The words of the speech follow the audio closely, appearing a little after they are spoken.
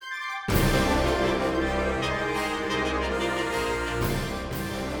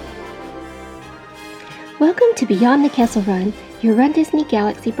Welcome to Beyond the Kessel Run, your Run Disney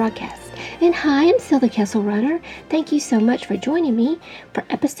Galaxy broadcast. And hi, I'm Syl the Kessel Runner. Thank you so much for joining me for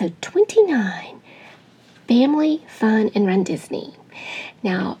episode 29, Family, Fun, and Run Disney.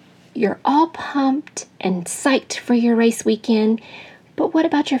 Now, you're all pumped and psyched for your race weekend, but what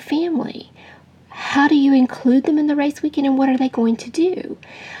about your family? How do you include them in the race weekend, and what are they going to do?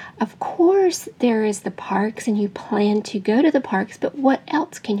 Of course, there is the parks, and you plan to go to the parks, but what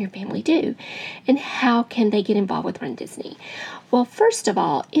else can your family do? And how can they get involved with Run Disney? Well, first of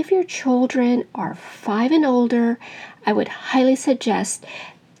all, if your children are 5 and older, I would highly suggest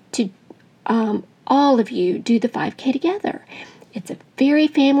to all of you do the 5K together. It's a very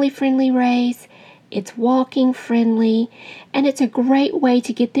family-friendly race. It's walking friendly, and it's a great way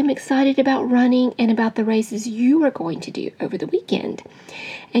to get them excited about running and about the races you are going to do over the weekend.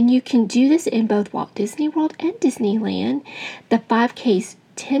 And you can do this in both Walt Disney World and Disneyland. The 5Ks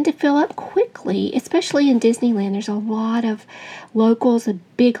tend to fill up quickly, especially in Disneyland. There's a lot of locals, a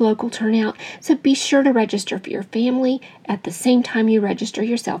big local turnout. So be sure to register for your family at the same time you register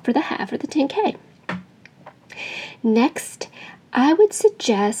yourself for the half or the 10K. Next, I would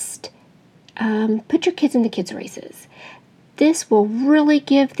suggest put your kids in the kids' races. This will really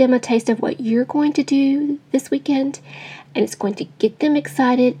give them a taste of what you're going to do this weekend, and it's going to get them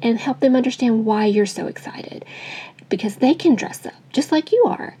excited and help them understand why you're so excited. Because they can dress up just like you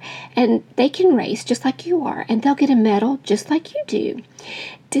are, and they can race just like you are, and they'll get a medal just like you do.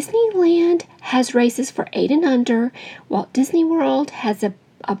 Disneyland has races for 8 and under. Walt Disney World has a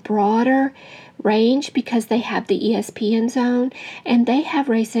broader range because they have the ESPN zone, and they have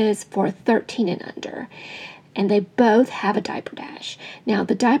races for 13 and under. And they both have a diaper dash. Now,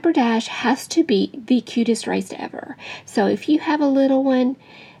 the diaper dash has to be the cutest race ever. So if you have a little one,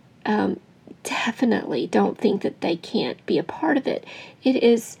 definitely don't think that they can't be a part of it. It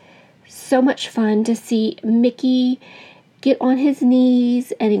is so much fun to see Mickey get on his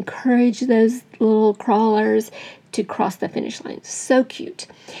knees and encourage those little crawlers to cross the finish line. So cute.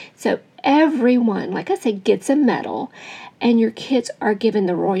 So everyone, like I said, gets a medal, and your kids are given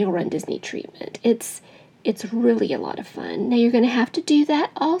the Royal Run Disney treatment. It's really a lot of fun. Now, you're going to have to do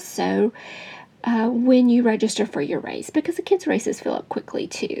that also when you register for your race, because the kids' races fill up quickly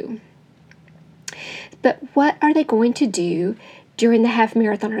too. But what are they going to do during the half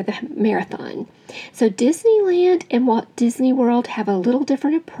marathon or the marathon? So Disneyland and Walt Disney World have a little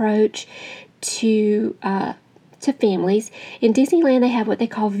different approach to families. In Disneyland, they have what they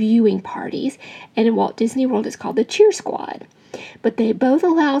call viewing parties, and in Walt Disney World, it's called the Cheer Squad. But they both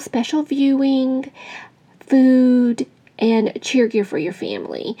allow special viewing, food, and cheer gear for your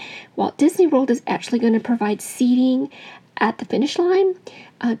family. Walt Disney World is actually going to provide seating at the finish line.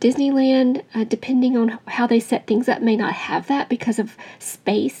 Disneyland, depending on how they set things up, may not have that because of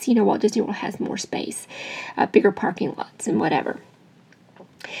space. You know, Walt Disney World has more space, bigger parking lots and whatever.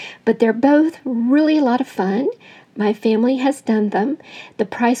 But they're both really a lot of fun. My family has done them. The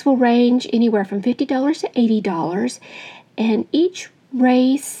price will range anywhere from $50 to $80, and each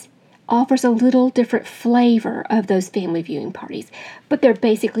race offers a little different flavor of those family viewing parties, but they're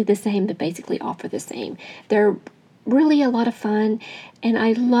basically the same. They basically offer the same. They're really a lot of fun, and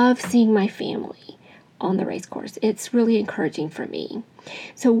I love seeing my family on the race course. It's really encouraging for me.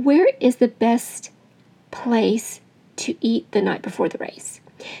 So where is the best place to eat the night before the race?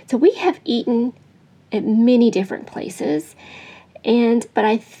 So we have eaten at many different places, but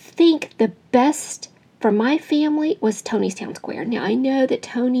I think the best for my family was Tony's Town Square. Now, I know that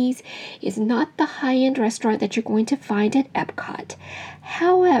Tony's is not the high-end restaurant that you're going to find at Epcot.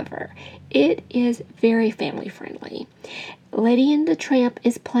 However, it is very family-friendly. Lady and the Tramp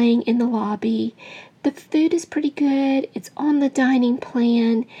is playing in the lobby. The food is pretty good. It's on the dining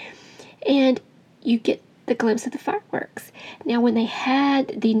plan, and you get the glimpse of the fireworks. Now, when they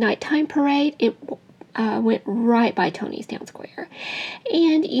had the nighttime parade, it went right by Tony's Town Square.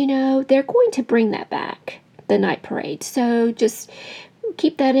 And, you know, they're going to bring that back, the night parade. So just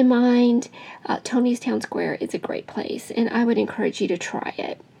keep that in mind. Tony's Town Square is a great place, and I would encourage you to try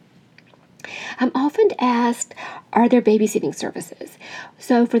it. I'm often asked, are there babysitting services?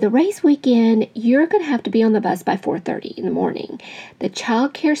 So for the race weekend, you're going to have to be on the bus by 4:30 in the morning. The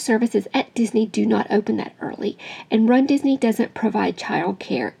child care services at Disney do not open that early, and Run Disney doesn't provide child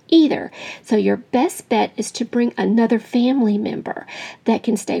care either. So your best bet is to bring another family member that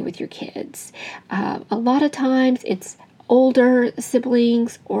can stay with your kids. A lot of times it's older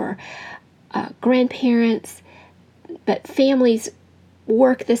siblings or grandparents, but families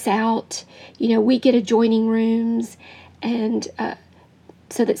work this out. You know, we get adjoining rooms, and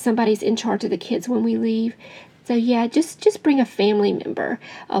so that somebody's in charge of the kids when we leave. So yeah, just bring a family member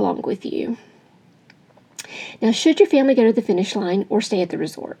along with you. Now, should your family go to the finish line or stay at the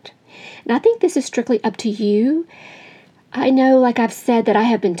resort? And I think this is strictly up to you. I know, like I've said, that I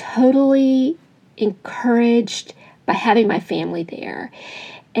have been totally encouraged by having my family there.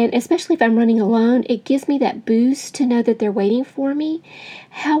 And especially if I'm running alone, it gives me that boost to know that they're waiting for me.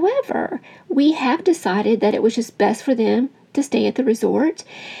 However, we have decided that it was just best for them to stay at the resort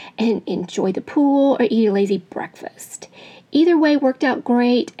and enjoy the pool or eat a lazy breakfast. Either way worked out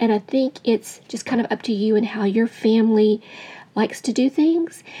great, and I think it's just kind of up to you and how your family likes to do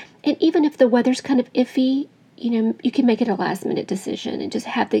things. And even if the weather's kind of iffy, you can make it a last-minute decision and just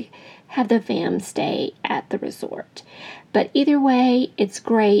have the fam stay at the resort. But either way, it's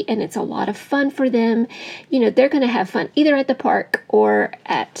great, and it's a lot of fun for them. They're going to have fun either at the park or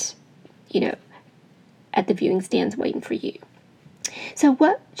at the viewing stands waiting for you. So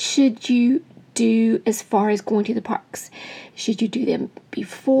what should you do as far as going to the parks? Should you do them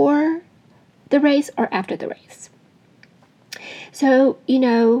before the race or after the race? So,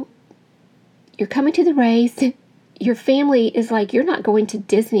 you're coming to the race. Your family is like, you're not going to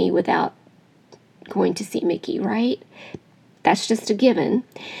Disney without going to see Mickey, right? That's just a given.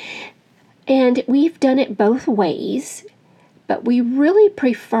 And we've done it both ways, but we really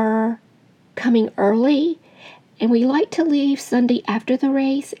prefer coming early, and we like to leave Sunday after the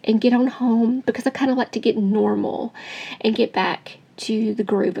race and get on home because I kind of like to get normal and get back to the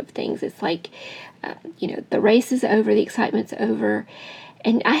groove of things. It's like, the race is over, the excitement's over,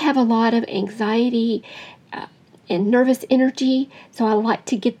 and I have a lot of anxiety and nervous energy, so I like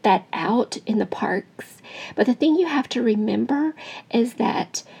to get that out in the parks. But the thing you have to remember is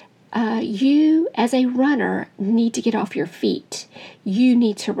that you, as a runner, need to get off your feet. You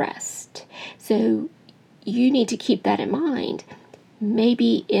need to rest. So you need to keep that in mind.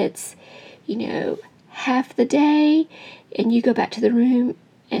 Maybe it's, half the day and you go back to the room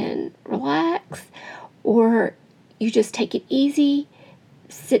and relax, or you just take it easy,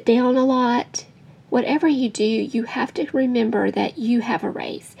 sit down a lot. Whatever you do, you have to remember that you have a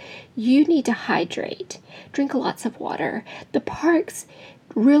race. You need to hydrate, drink lots of water. The parks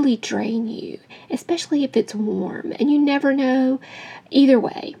really drain you, especially if it's warm, and you never know either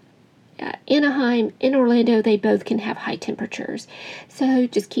way. Anaheim and Orlando, they both can have high temperatures. So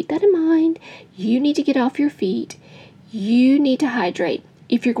just keep that in mind. You need to get off your feet. You need to hydrate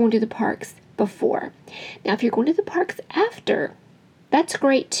if you're going to the parks before. Now, if you're going to the parks after, that's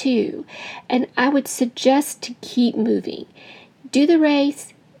great too. And I would suggest to keep moving. Do the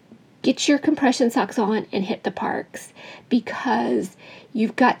race, get your compression socks on, and hit the parks, because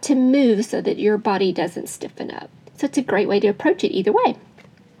you've got to move so that your body doesn't stiffen up. So it's a great way to approach it either way.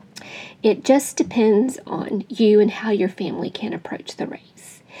 It just depends on you and how your family can approach the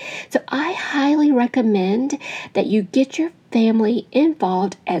race. So I highly recommend that you get your family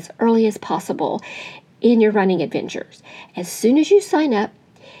involved as early as possible in your running adventures. As soon as you sign up,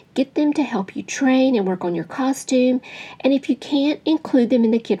 get them to help you train and work on your costume. And if you can't, include them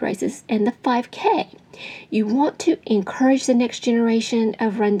in the kid races and the 5K. You want to encourage the next generation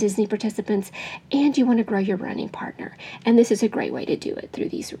of Run Disney participants, and you want to grow your running partner. And this is a great way to do it through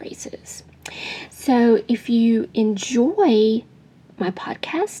these races. So if you enjoy my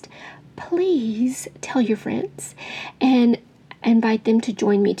podcast, please tell your friends and invite them to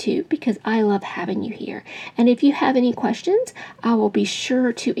join me too, because I love having you here. And if you have any questions, I will be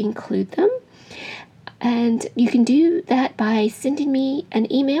sure to include them. And you can do that by sending me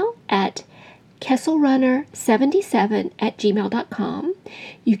an email at kesselrunner77@gmail.com.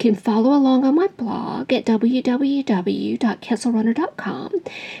 You can follow along on my blog at www.kesselrunner.com.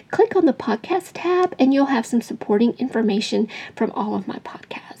 Click on the podcast tab and you'll have some supporting information from all of my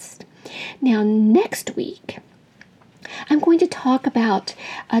podcasts. Now, next week, I'm going to talk about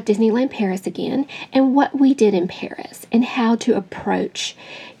Disneyland Paris again and what we did in Paris and how to approach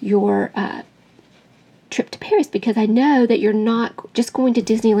your trip to Paris, because I know that you're not just going to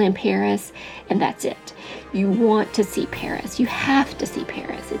Disneyland Paris and that's it. You want to see Paris. You have to see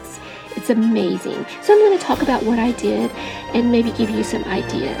Paris. It's amazing. So I'm going to talk about what I did and maybe give you some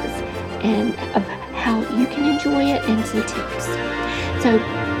ideas and of how you can enjoy it and some tips. So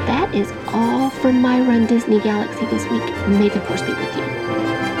that is all from my Run Disney Galaxy this week. May the Force be with you.